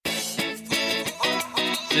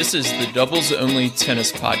This is the Doubles Only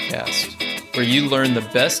Tennis Podcast, where you learn the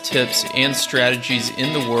best tips and strategies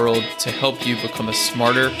in the world to help you become a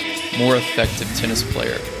smarter, more effective tennis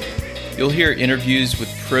player. You'll hear interviews with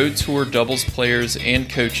Pro Tour doubles players and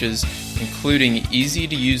coaches, including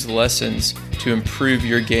easy-to-use lessons to improve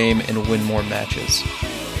your game and win more matches.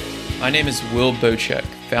 My name is Will Bocek,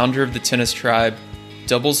 founder of the Tennis Tribe,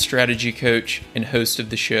 doubles strategy coach, and host of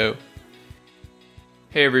the show.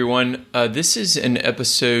 Hey everyone, this is an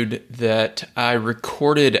episode that I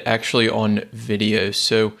recorded actually on video.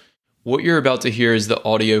 So what you're about to hear is the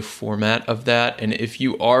audio format of that. And if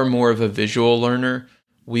you are more of a visual learner,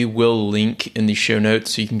 we will link in the show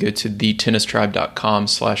notes. So you can go to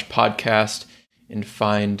thetennistribe.com/podcast and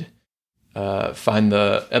find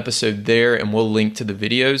the episode there, and we'll link to the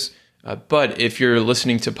videos. But if you're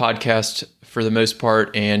listening to podcasts for the most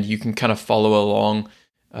part and you can kind of follow along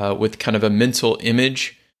with kind of a mental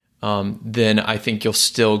image, then I think you'll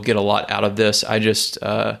still get a lot out of this. I just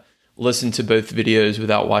listened to both videos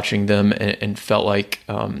without watching them and felt like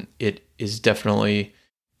it is definitely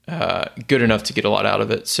good enough to get a lot out of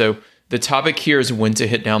it. So the topic here is when to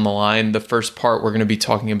hit down the line. The first part, we're going to be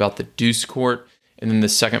talking about the deuce court. And then the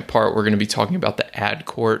second part, we're going to be talking about the ad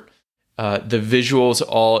court. The visuals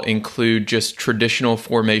all include just traditional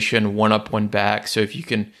formation, one up, one back. So if you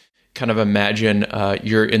can kind of imagine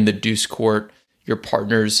you're in the deuce court, your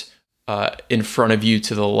partner's in front of you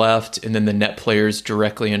to the left, and then the net player's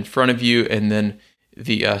directly in front of you, and then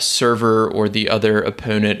the server or the other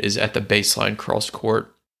opponent is at the baseline cross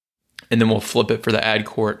court. And then we'll flip it for the ad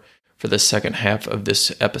court for the second half of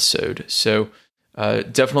this episode. So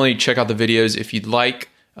definitely check out the videos if you'd like.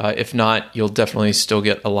 If not, you'll definitely still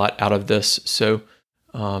get a lot out of this. So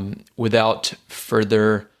without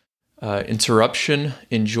further interruption,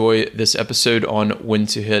 enjoy this episode on when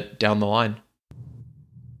to hit down the line.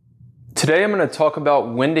 Today I'm going to talk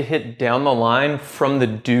about when to hit down the line from the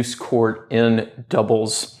deuce court in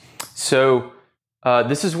doubles. So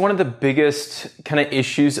this is one of the biggest kind of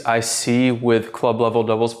issues I see with club level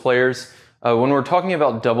doubles players. When we're talking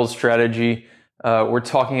about doubles strategy, we're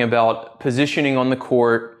talking about positioning on the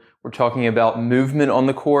court, we're talking about movement on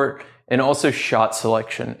the court, and also shot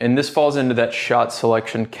selection. And this falls into that shot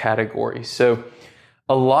selection category. So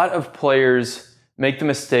a lot of players make the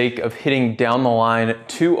mistake of hitting down the line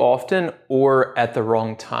too often or at the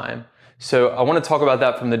wrong time. So I want to talk about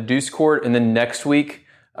that from the deuce court, and then next week,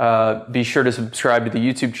 be sure to subscribe to the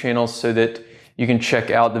YouTube channel so that you can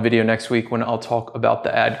check out the video next week when I'll talk about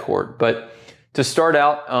the ad court. But to start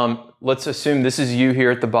out, let's assume this is you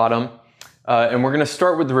here at the bottom, and we're going to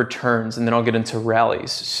start with the returns, and then I'll get into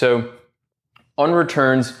rallies. So on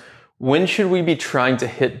returns, when should we be trying to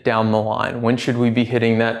hit down the line? When should we be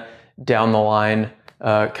hitting that down the line,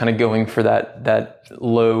 kind of going for that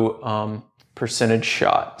low percentage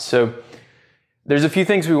shot? So there's a few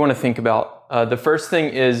things we want to think about. The first thing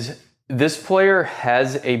is this player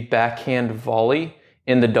has a backhand volley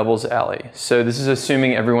in the doubles alley. So this is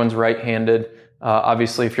assuming everyone's right-handed.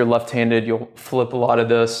 Obviously, if you're left-handed, you'll flip a lot of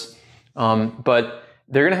this. But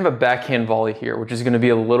they're going to have a backhand volley here, which is going to be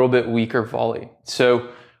a little bit weaker volley. So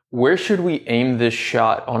where should we aim this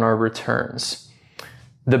shot on our returns?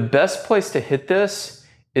 The best place to hit this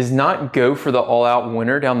is not go for the all-out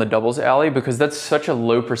winner down the doubles alley, because that's such a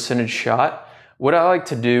low percentage shot. What I like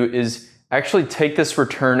to do is actually take this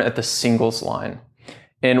return at the singles line.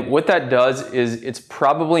 And what that does is it's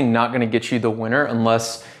probably not going to get you the winner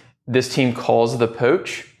unless this team calls the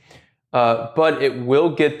poach. But it will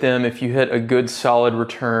get them, if you hit a good solid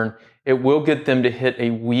return, it will get them to hit a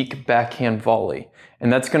weak backhand volley.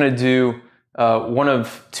 And that's going to do one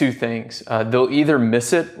of two things. They'll either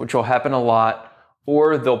miss it, which will happen a lot,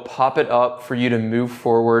 or they'll pop it up for you to move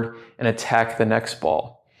forward and attack the next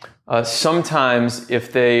ball. Sometimes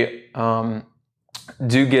if they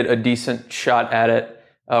do get a decent shot at it,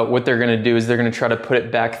 what they're going to do is they're going to try to put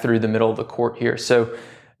it back through the middle of the court here. So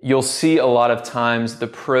you'll see a lot of times the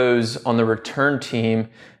pros on the return team,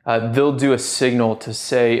 they'll do a signal to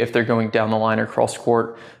say if they're going down the line or cross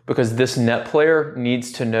court, because this net player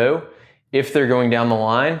needs to know if they're going down the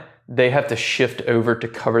line, they have to shift over to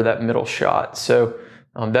cover that middle shot. So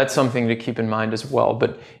that's something to keep in mind as well.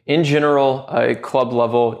 But in general, at club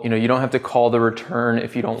level, you don't have to call the return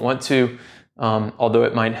if you don't want to, although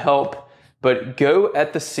it might help. But go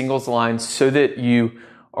at the singles line so that you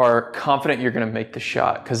are confident you're going to make the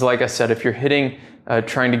shot. Because like I said, if you're hitting,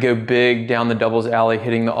 trying to go big down the doubles alley,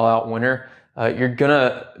 hitting the all-out winner, you're going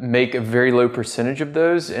to make a very low percentage of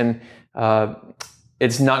those. And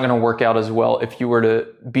it's not going to work out as well if you were to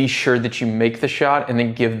be sure that you make the shot and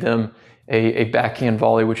then give them a backhand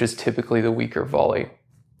volley, which is typically the weaker volley.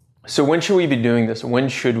 So when should we be doing this? When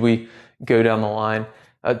should we go down the line?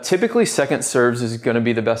 Typically, second serves is going to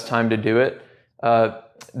be the best time to do it.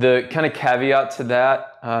 The kind of caveat to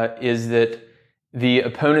that is that the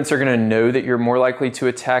opponents are going to know that you're more likely to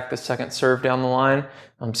attack the second serve down the line.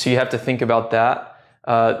 So you have to think about that.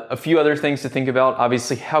 A few other things to think about.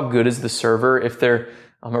 Obviously, how good is the server? If they're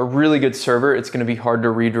a really good server, it's going to be hard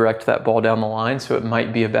to redirect that ball down the line, so it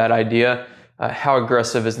might be a bad idea. How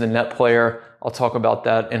aggressive is the net player? I'll talk about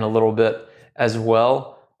that in a little bit as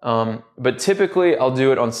well. But typically, I'll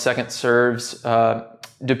do it on second serves,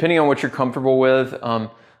 depending on what you're comfortable with. A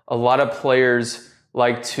lot of players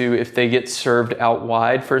like to, if they get served out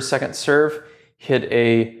wide for a second serve, hit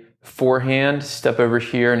a forehand, step over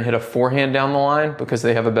here and hit a forehand down the line because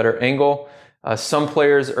they have a better angle. Some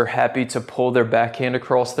players are happy to pull their backhand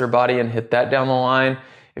across their body and hit that down the line.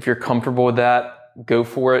 If you're comfortable with that, go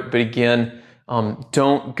for it. But again,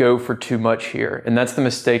 don't go for too much here. And that's the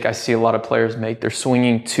mistake I see a lot of players make. They're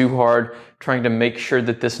swinging too hard, trying to make sure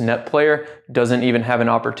that this net player doesn't even have an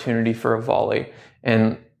opportunity for a volley.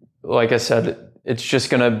 And like I said, it's just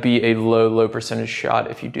going to be a low percentage shot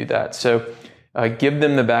if you do that. So give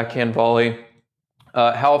them the backhand volley.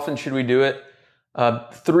 How often should we do it?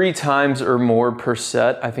 3 times or more per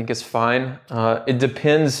set, I think is fine. It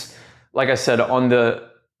depends, like I said, on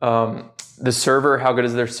the server, how good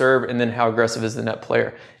is their serve, and then how aggressive is the net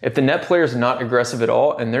player. If the net player is not aggressive at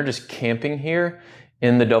all and they're just camping here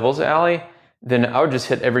in the doubles alley, then I would just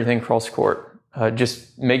hit everything cross court.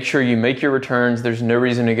 Just make sure you make your returns. There's no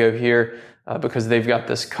reason to go here because they've got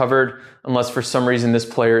this covered. Unless for some reason this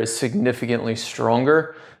player is significantly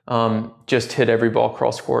stronger, just hit every ball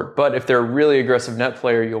cross court. But if they're a really aggressive net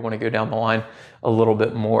player, you'll want to go down the line a little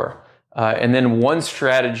bit more. And then one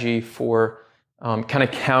strategy for kind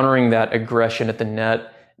of countering that aggression at the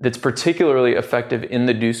net that's particularly effective in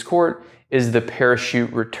the deuce court is the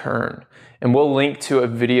parachute return. And we'll link to a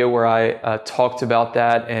video where I talked about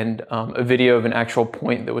that and a video of an actual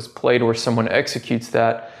point that was played where someone executes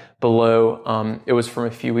that below. It was from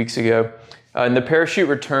a few weeks ago. And the parachute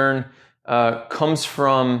return comes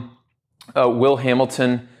from Will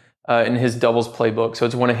Hamilton in his doubles playbook. So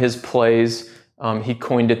it's one of his plays. He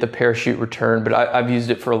coined it the parachute return, but I've used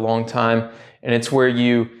it for a long time. And it's where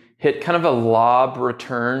you hit kind of a lob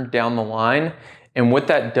return down the line. And what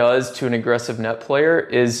that does to an aggressive net player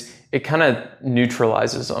is it kind of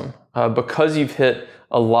neutralizes them. Because you've hit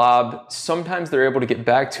a lob, sometimes they're able to get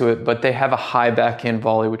back to it, but they have a high backhand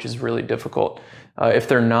volley, which is really difficult. If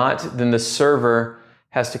they're not, then the server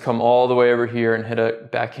has to come all the way over here and hit a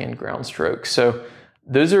backhand ground stroke. So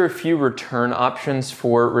those are a few return options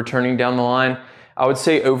for returning down the line. I would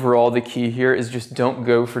say overall the key here is just don't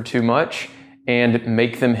go for too much and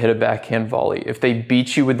make them hit a backhand volley. If they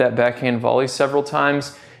beat you with that backhand volley several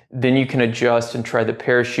times, then you can adjust and try the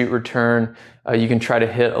parachute return. You can try to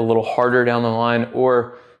hit a little harder down the line,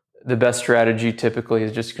 or the best strategy typically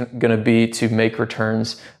is just going to be to make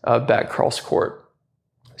returns back cross court.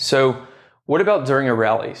 So what about during a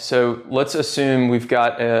rally? So let's assume we've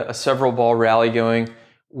got a several ball rally going.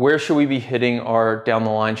 Where should we be hitting our down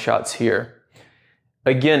the line shots here?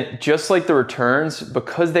 Again, just like the returns,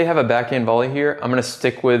 because they have a backhand volley here, I'm going to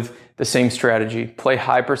stick with the same strategy. Play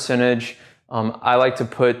high percentage. I like to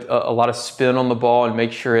put a lot of spin on the ball and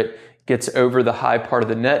make sure it gets over the high part of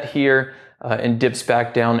the net here and dips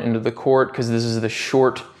back down into the court, because this is the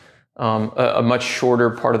short, a much shorter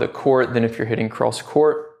part of the court than if you're hitting cross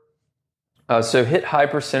court. So hit high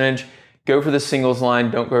percentage, go for the singles line,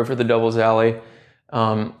 don't go for the doubles alley.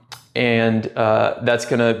 And that's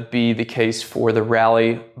going to be the case for the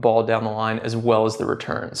rally ball down the line as well as the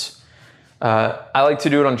returns. I like to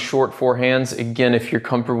do it on short forehands. Again, if you're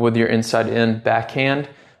comfortable with your inside-in backhand,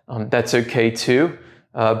 that's okay too.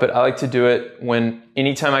 But I like to do it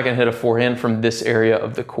anytime I can hit a forehand from this area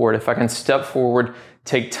of the court. If I can step forward,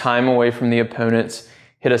 take time away from the opponents,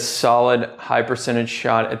 hit a solid high percentage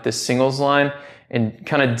shot at this singles line, and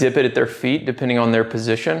kind of dip it at their feet depending on their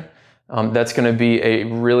position. That's going to be a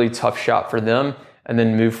really tough shot for them, and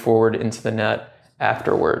then move forward into the net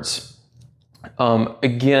afterwards.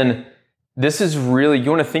 Again, this is really, you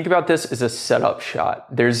want to think about this as a setup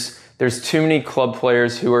shot. There's too many club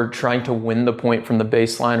players who are trying to win the point from the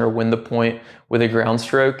baseline or win the point with a ground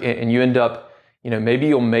stroke, and you end up, maybe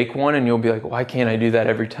you'll make one and you'll be like, why can't I do that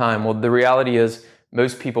every time? Well, the reality is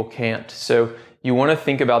most people can't. So you want to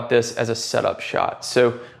think about this as a setup shot.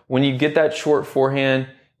 So when you get that short forehand,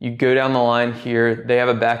 you go down the line here, they have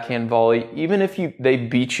a backhand volley. Even if they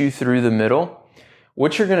beat you through the middle,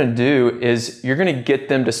 what you're going to do is you're going to get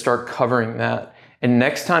them to start covering that. And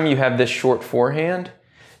next time you have this short forehand,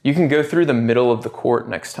 you can go through the middle of the court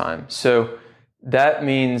next time. So that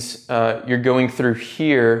means you're going through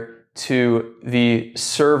here to the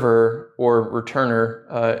server or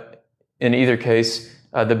returner, in either case,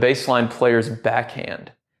 the baseline player's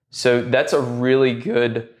backhand. So that's a really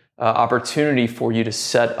good opportunity for you to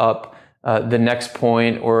set up the next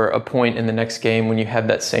point or a point in the next game when you have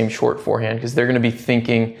that same short forehand, because they're going to be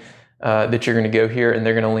thinking that you're going to go here and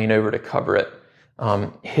they're going to lean over to cover it.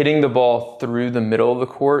 Hitting the ball through the middle of the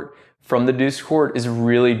court from the deuce court is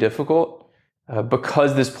really difficult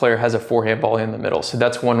because this player has a forehand volley in the middle. So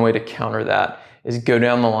that's one way to counter that, is go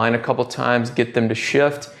down the line a couple times, get them to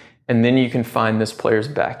shift, and then you can find this player's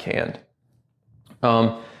backhand.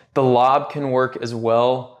 The lob can work as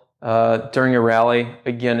well during a rally.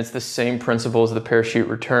 Again, it's the same principle as the parachute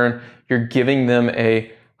return. You're giving them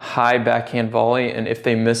a high backhand volley, and if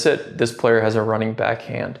they miss it, this player has a running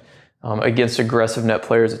backhand. Against aggressive net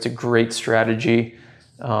players, it's a great strategy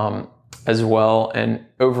as well. And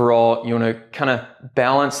overall, you want to kind of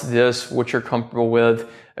balance this, what you're comfortable with,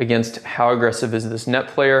 against how aggressive is this net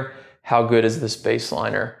player, how good is this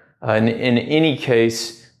baseliner. And in any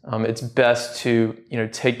case, it's best to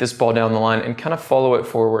take this ball down the line and kind of follow it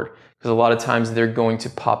forward, because a lot of times they're going to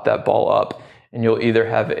pop that ball up, and you'll either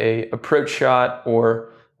have a approach shot,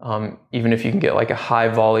 or even if you can get like a high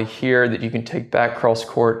volley here that you can take back cross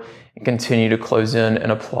court and continue to close in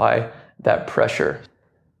and apply that pressure.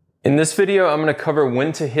 In this video, I'm going to cover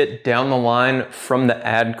when to hit down the line from the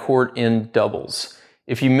ad court in doubles.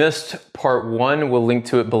 If you missed part 1, we'll link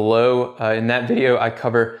to it below. In that video, I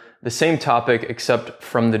cover the same topic except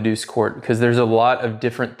from the deuce court, because there's a lot of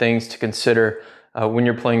different things to consider when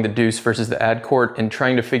you're playing the deuce versus the ad court and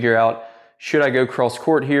trying to figure out, should I go cross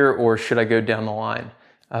court here or should I go down the line?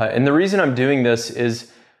 And the reason I'm doing this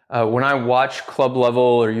is when I watch club level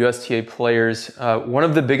or USTA players, one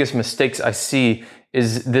of the biggest mistakes I see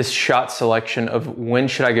is this shot selection of when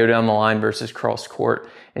should I go down the line versus cross court.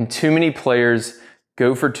 And too many players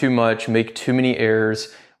go for too much, make too many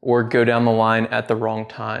errors, or go down the line at the wrong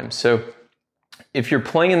time. So if you're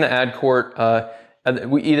playing in the ad court,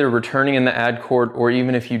 either returning in the ad court, or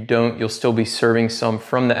even if you don't, you'll still be serving some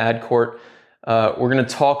from the ad court. We're going to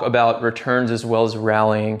talk about returns as well as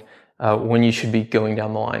rallying when you should be going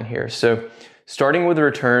down the line here. So starting with the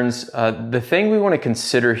returns, the thing we want to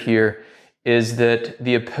consider here is that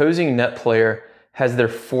the opposing net player has their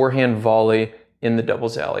forehand volley in the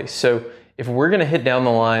doubles alley. So if we're going to hit down the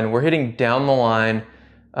line, we're hitting down the line,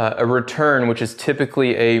 a return, which is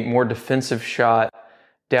typically a more defensive shot,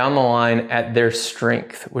 down the line at their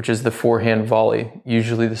strength, which is the forehand volley,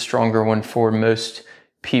 usually the stronger one for most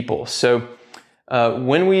people. So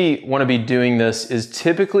when we want to be doing this is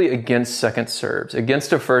typically against second serves.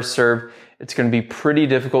 Against a first serve, it's going to be pretty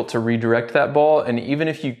difficult to redirect that ball. And even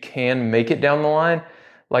if you can make it down the line,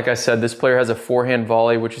 like I said, this player has a forehand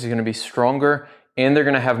volley, which is going to be stronger, and they're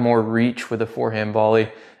going to have more reach with a forehand volley.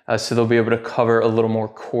 So they'll be able to cover a little more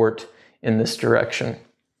court in this direction.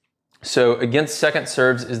 So against second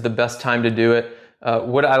serves is the best time to do it.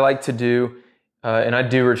 What I like to do, and I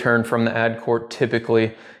do return from the ad court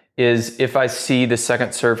typically, is if I see the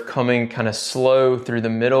second serve coming kind of slow through the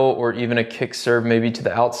middle, or even a kick serve maybe to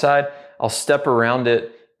the outside, I'll step around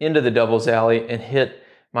it into the doubles alley and hit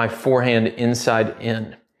my forehand inside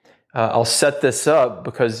in. I'll set this up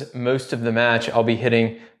because most of the match I'll be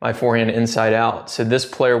hitting my forehand inside out. So this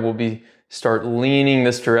player will start leaning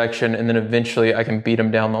this direction, and then eventually I can beat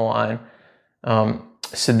him down the line.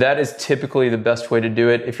 So that is typically the best way to do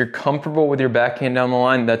it. If you're comfortable with your backhand down the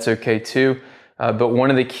line, that's okay too. But one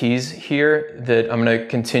of the keys here that I'm going to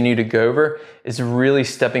continue to go over is really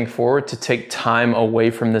stepping forward to take time away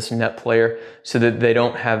from this net player so that they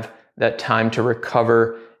don't have that time to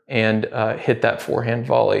recover and hit that forehand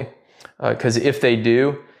volley. Because if they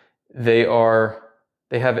do, they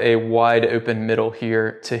have a wide open middle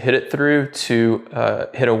here to hit it through to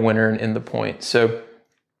hit a winner and end the point. So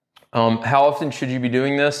how often should you be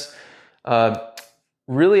doing this?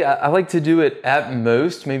 Really, I like to do it at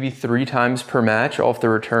most maybe 3 times per match off the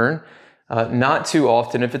return. Not too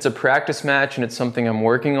often. If it's a practice match and it's something I'm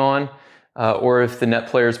working on, or if the net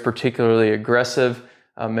player is particularly aggressive,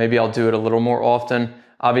 maybe I'll do it a little more often.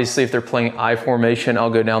 Obviously, if they're playing I formation,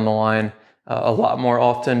 I'll go down the line a lot more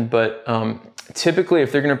often. But typically,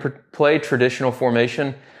 if they're going to play traditional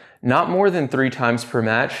formation, not more than 3 times per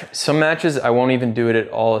match. Some matches, I won't even do it at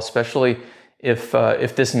all, especially if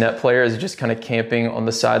this net player is just kind of camping on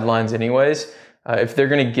the sidelines anyways. If they're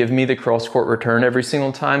going to give me the cross-court return every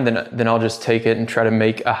single time, then I'll just take it and try to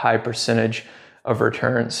make a high percentage of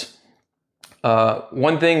returns.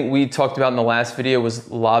 One thing we talked about in the last video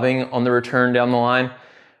was lobbing on the return down the line.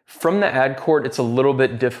 From the ad court, it's a little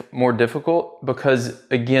bit more difficult because,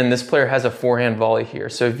 again, this player has a forehand volley here.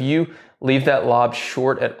 So if you leave that lob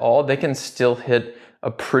short at all, they can still hit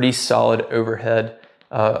a pretty solid overhead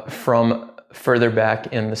from further back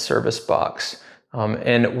in the service box.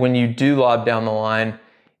 And when you do lob down the line,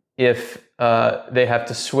 if they have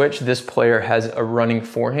to switch, this player has a running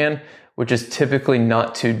forehand, which is typically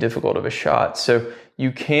not too difficult of a shot. So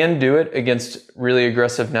you can do it against really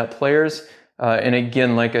aggressive net players. And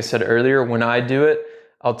again, like I said earlier, when I do it,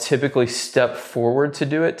 I'll typically step forward to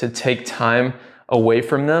do it to take time away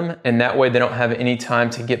from them. And that way they don't have any time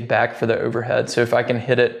to get back for the overhead. So if I can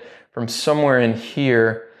hit it from somewhere in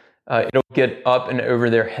here, it'll get up and over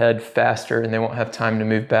their head faster and they won't have time to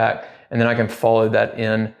move back. And then I can follow that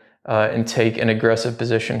in and take an aggressive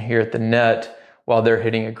position here at the net while they're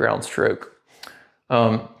hitting a ground stroke.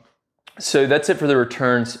 So that's it for the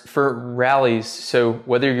returns. For rallies, so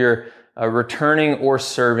whether you're returning or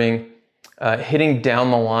serving, hitting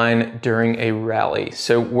down the line during a rally.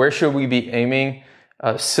 So where should we be aiming?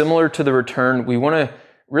 Similar to the return, we want to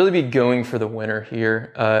really be going for the winner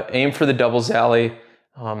here. Aim for the doubles alley.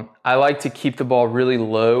 I like to keep the ball really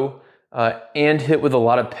low and hit with a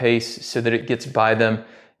lot of pace so that it gets by them.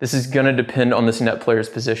 This is going to depend on this net player's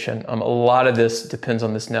position. A lot of this depends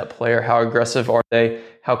on this net player. How aggressive are they?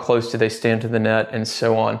 How close do they stand to the net? And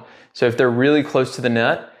so on. So if they're really close to the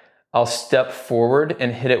net, I'll step forward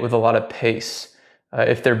and hit it with a lot of pace.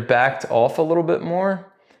 If they're backed off a little bit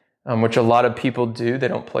more, which a lot of people do, they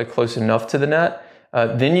don't play close enough to the net,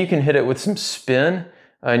 then you can hit it with some spin,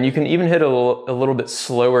 and you can even hit a little bit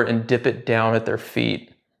slower and dip it down at their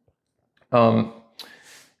feet.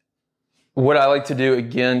 What I like to do,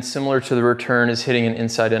 again, similar to the return, is hitting an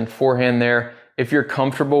inside-in forehand there. If you're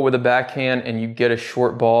comfortable with a backhand and you get a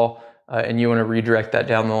short ball and you want to redirect that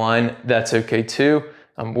down the line, that's okay too.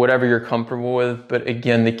 Whatever you're comfortable with. But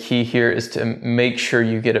again, the key here is to make sure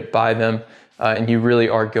you get it by them and you really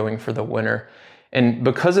are going for the winner. And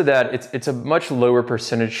because of that, it's a much lower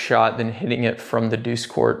percentage shot than hitting it from the deuce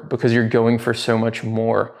court because you're going for so much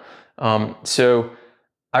more. So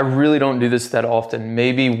I really don't do this that often,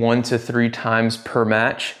 maybe 1 to 3 times per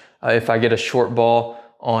match. If I get a short ball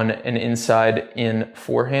on an inside in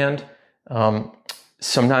forehand,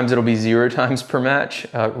 sometimes it'll be 0 times per match.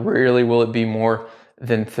 Rarely will it be more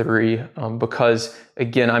than 3 because,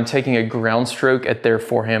 again, I'm taking a ground stroke at their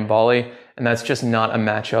forehand volley, and that's just not a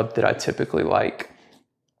matchup that I typically like.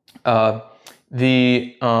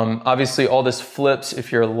 Obviously all this flips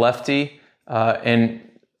if you're a lefty, and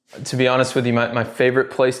to be honest with you, my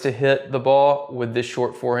favorite place to hit the ball with this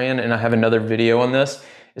short forehand, and I have another video on this,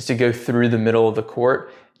 is to go through the middle of the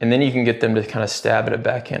court, and then you can get them to kind of stab at a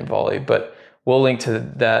backhand volley. But we'll link to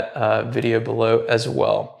that video below as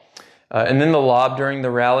well. And then the lob during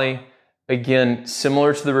the rally, again,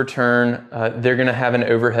 similar to the return, they're going to have an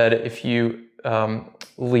overhead if you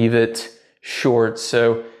leave it short.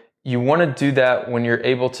 So you want to do that when you're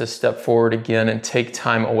able to step forward again and take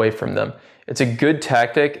time away from them. It's a good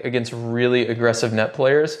tactic against really aggressive net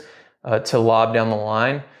players to lob down the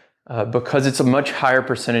line because it's a much higher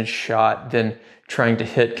percentage shot than trying to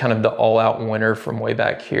hit kind of the all-out winner from way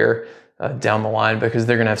back here down the line because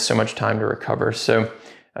they're going to have so much time to recover. So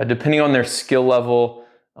depending on their skill level,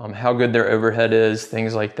 how good their overhead is,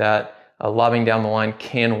 things like that, lobbing down the line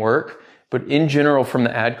can work. But in general, from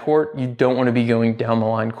the ad court, you don't want to be going down the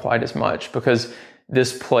line quite as much because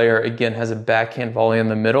this player, again, has a backhand volley in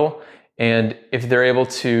the middle. And if they're able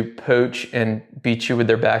to poach and beat you with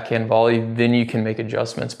their backhand volley, then you can make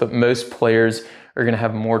adjustments. But most players are going to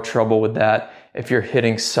have more trouble with that if you're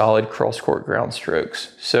hitting solid cross-court ground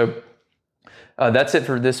strokes. So that's it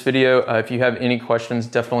for this video. If you have any questions,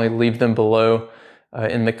 definitely leave them below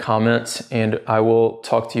in the comments, and I will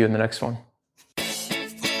talk to you in the next one.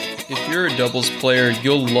 If you're a doubles player,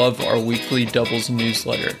 you'll love our weekly doubles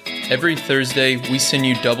newsletter. Every Thursday, we send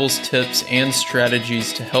you doubles tips and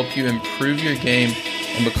strategies to help you improve your game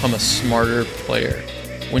and become a smarter player.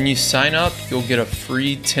 When you sign up, you'll get a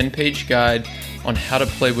free 10-page guide on how to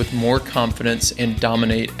play with more confidence and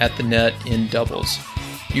dominate at the net in doubles.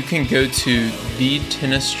 You can go to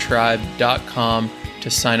thetennistribe.com to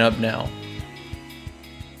sign up now.